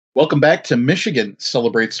Welcome back to Michigan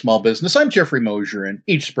Celebrates Small Business. I'm Jeffrey Mosier, and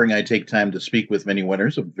each spring I take time to speak with many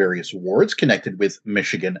winners of various awards connected with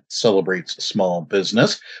Michigan Celebrates Small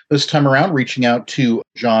Business. This time around, reaching out to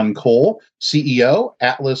John Cole, CEO,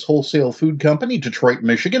 Atlas Wholesale Food Company, Detroit,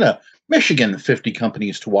 Michigan, a Michigan 50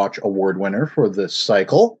 Companies to Watch award winner for this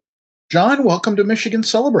cycle. John, welcome to Michigan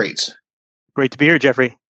Celebrates. Great to be here,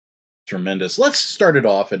 Jeffrey. Tremendous. Let's start it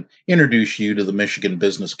off and introduce you to the Michigan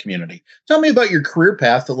business community. Tell me about your career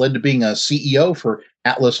path that led to being a CEO for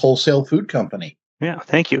Atlas Wholesale Food Company. Yeah,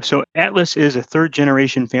 thank you. So Atlas is a third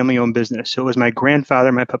generation family owned business. So it was my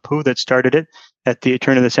grandfather, my papu, that started it at the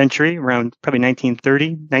turn of the century, around probably 1930.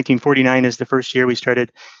 1949 is the first year we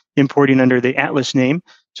started importing under the Atlas name.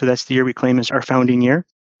 So that's the year we claim as our founding year.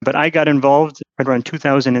 But I got involved right around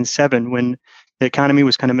 2007 when the economy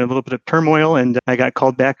was kind of in a little bit of turmoil, and I got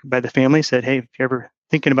called back by the family, said, "Hey, if you're ever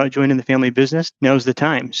thinking about joining the family business, now's the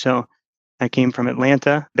time." So I came from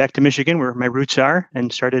Atlanta back to Michigan, where my roots are,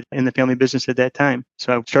 and started in the family business at that time.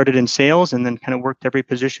 So I started in sales and then kind of worked every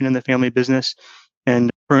position in the family business. And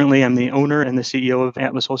currently, I'm the owner and the CEO of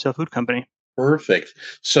Atlas Wholesale Food Company. Perfect.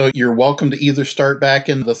 So you're welcome to either start back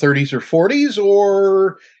in the 30s or 40s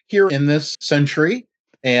or here in this century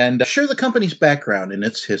and share the company's background and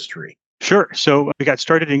its history. Sure. So we got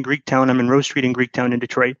started in Greektown. I'm in Rose Street in Greektown in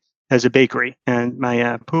Detroit as a bakery. And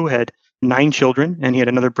my poo had 9 children, and he had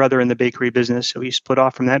another brother in the bakery business. So he split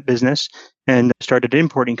off from that business and started an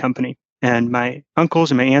importing company. And my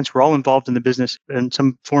uncles and my aunts were all involved in the business in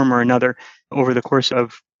some form or another over the course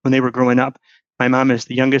of when they were growing up. My mom is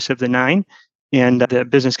the youngest of the 9, and the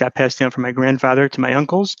business got passed down from my grandfather to my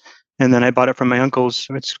uncles. And then I bought it from my uncles.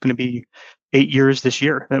 It's going to be 8 years this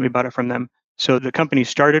year that we bought it from them. So the company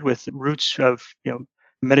started with roots of,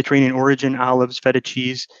 Mediterranean origin, olives, feta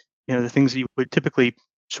cheese, the things that you would typically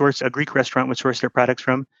source, a Greek restaurant would source their products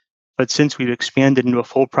from. But since we've expanded into a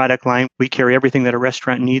full product line, we carry everything that a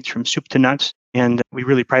restaurant needs from soup to nuts. And we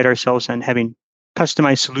really pride ourselves on having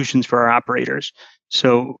customized solutions for our operators.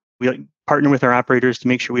 So we partner with our operators to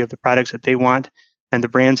make sure we have the products that they want and the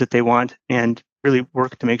brands that they want, and really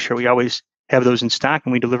work to make sure we always have those in stock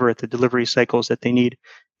and we deliver at the delivery cycles that they need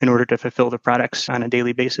in order to fulfill the products on a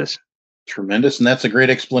daily basis. Tremendous. And that's a great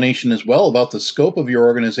explanation as well about the scope of your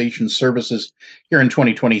organization's services here in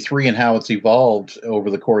 2023 and how it's evolved over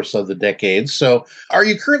the course of the decades. So, are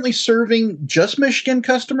you currently serving just Michigan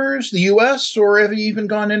customers, the US, or have you even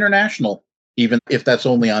gone international, even if that's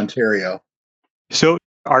only Ontario? So,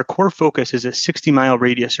 our core focus is a 60-mile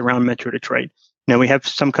radius around Metro Detroit. Now, we have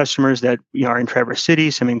some customers that are in Traverse City,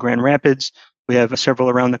 some in Grand Rapids. We have several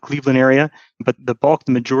around the Cleveland area, but the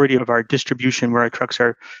majority of our distribution where our trucks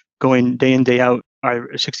are going day in, day out are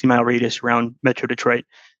a 60-mile radius around Metro Detroit.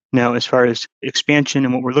 Now, as far as expansion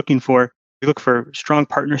and what we're looking for, we look for strong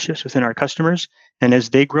partnerships within our customers. And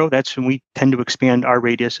as they grow, that's when we tend to expand our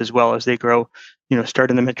radius as well as they grow, start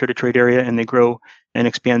in the Metro Detroit area and they grow and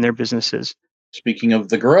expand their businesses. Speaking of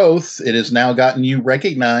the growth, it has now gotten you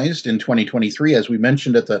recognized in 2023, as we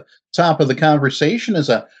mentioned at the top of the conversation, as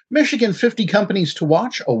a Michigan 50 Companies to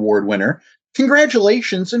Watch award winner.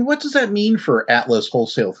 Congratulations. And what does that mean for Atlas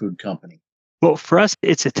Wholesale Food Company? Well, for us,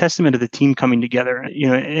 it's a testament to the team coming together.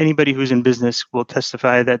 Anybody who's in business will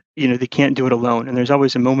testify that, they can't do it alone. And there's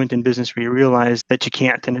always a moment in business where you realize that you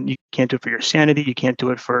can't, and you can't do it for your sanity. You can't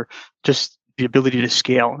do it for just the ability to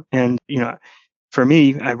scale. And, for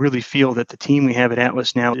me, I really feel that the team we have at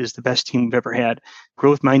Atlas now is the best team we've ever had.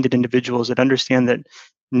 Growth-minded individuals that understand that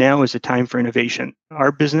now is a time for innovation.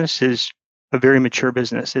 Our business is a very mature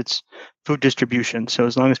business. It's food distribution. So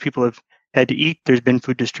as long as people have had to eat, there's been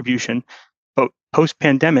food distribution. But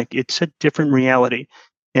post-pandemic, it's a different reality.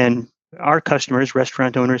 And our customers,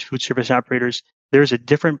 restaurant owners, food service operators, there's a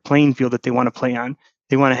different playing field that they want to play on.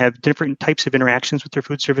 They want to have different types of interactions with their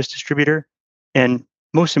food service distributor. And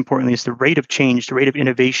most importantly, is the rate of change, the rate of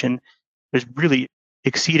innovation has really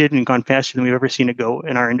exceeded and gone faster than we've ever seen it go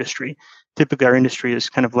in our industry. Typically, our industry is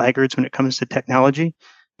kind of laggards when it comes to technology,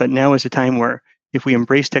 but now is a time where if we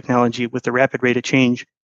embrace technology with the rapid rate of change,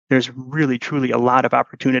 there's really, truly a lot of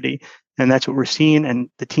opportunity. And that's what we're seeing. And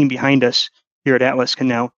the team behind us here at Atlas can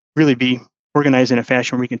now really be organized in a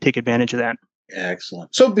fashion where we can take advantage of that.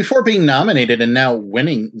 Excellent. So before being nominated and now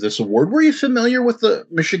winning this award, were you familiar with the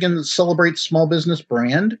Michigan Celebrates Small Business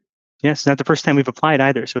brand? Yes, it's not the first time we've applied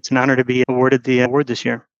either. So it's an honor to be awarded the award this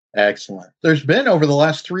year. Excellent. There's been over the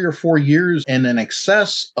last 3 or 4 years in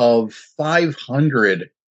excess of 500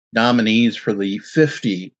 nominees for the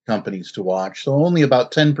 50 Companies to Watch. So only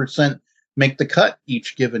about 10% make the cut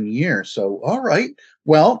each given year. So, all right.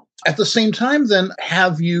 Well, at the same time, then,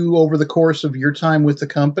 have you, over the course of your time with the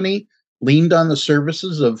company, leaned on the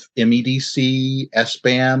services of MEDC,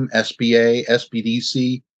 SBAM, SBA,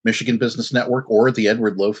 SBDC, Michigan Business Network, or the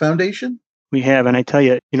Edward Lowe Foundation? We have, and I tell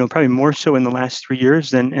you, probably more so in the last 3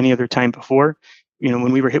 years than any other time before.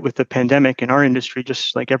 When we were hit with the pandemic in our industry,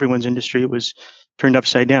 just like everyone's industry, it was turned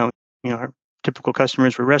upside down. Our typical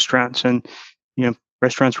customers were restaurants, and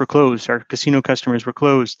restaurants were closed. Our casino customers were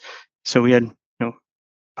closed, so we had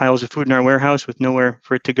piles of food in our warehouse with nowhere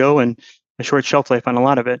for it to go, and a short shelf life on a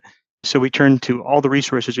lot of it. So we turned to all the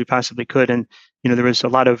resources we possibly could, and there was a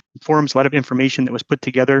lot of forums, a lot of information that was put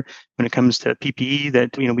together when it comes to PPE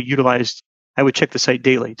that we utilized. I would check the site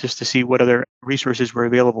daily just to see what other resources were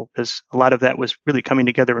available, because a lot of that was really coming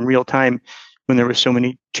together in real time when there were so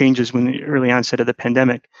many changes when the early onset of the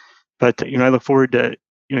pandemic. But I look forward to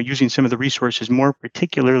using some of the resources more,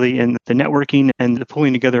 particularly in the networking and the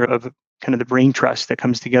pulling together of kind of the brain trust that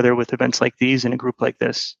comes together with events like these and a group like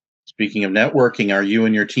this. Speaking of networking, are you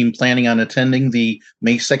and your team planning on attending the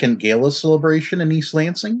May 2nd Gala celebration in East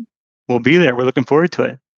Lansing? We'll be there. We're looking forward to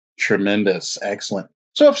it. Tremendous. Excellent.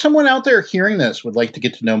 So if someone out there hearing this would like to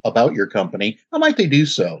get to know about your company, how might they do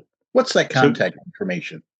so? What's that contact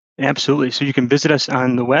information? Absolutely. So you can visit us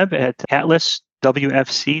on the web at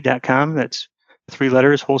atlaswfc.com. That's 3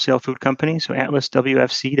 letters, Wholesale Food Company. So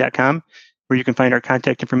atlaswfc.com, where you can find our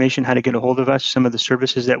contact information, how to get a hold of us, some of the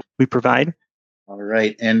services that we provide. All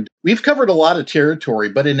right. And we've covered a lot of territory,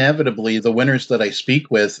 but inevitably the winners that I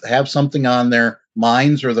speak with have something on their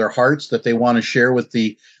minds or their hearts that they want to share with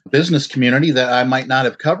the business community that I might not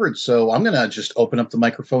have covered. So I'm going to just open up the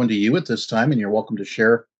microphone to you at this time, and you're welcome to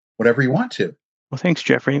share whatever you want to. Well, thanks,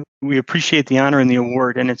 Jeffrey. We appreciate the honor and the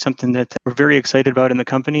award, and it's something that we're very excited about in the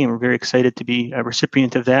company, and we're very excited to be a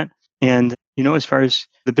recipient of that. And, as far as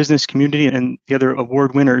the business community and the other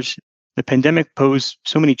award winners, the pandemic posed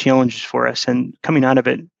so many challenges for us, and coming out of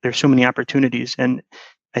it, there's so many opportunities. And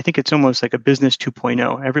I think it's almost like a business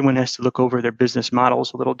 2.0. Everyone has to look over their business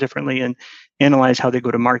models a little differently and analyze how they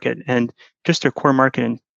go to market and just their core market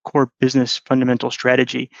and core business fundamental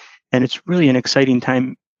strategy. And it's really an exciting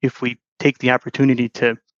time if we take the opportunity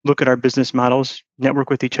to look at our business models, network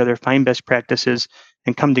with each other, find best practices,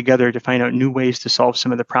 and come together to find out new ways to solve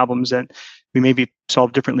some of the problems that we maybe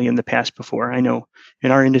solved differently in the past before. I know in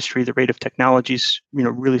our industry, the rate of technologies,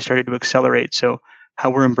 really started to accelerate. So how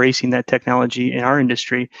we're embracing that technology in our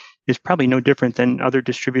industry is probably no different than other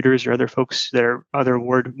distributors or other folks that are other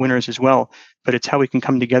award winners as well. But it's how we can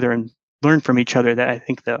come together and learn from each other that I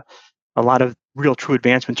think a lot of real true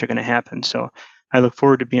advancements are going to happen. So I look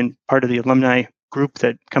forward to being part of the alumni group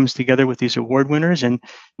that comes together with these award winners, and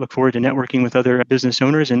look forward to networking with other business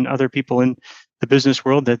owners and other people in the business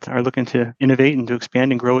world that are looking to innovate and to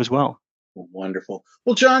expand and grow as well. Wonderful.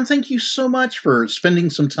 Well, John, thank you so much for spending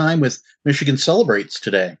some time with Michigan Celebrates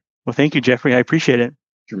today. Well, thank you, Jeffrey. I appreciate it.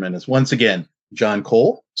 Tremendous. Once again, John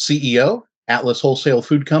Cole, CEO, Atlas Wholesale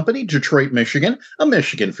Food Company, Detroit, Michigan, a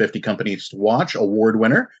Michigan 50 Companies to Watch award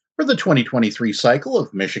winner for the 2023 cycle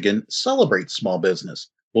of Michigan Celebrates Small Business.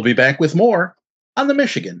 We'll be back with more on the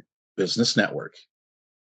Michigan Business Network.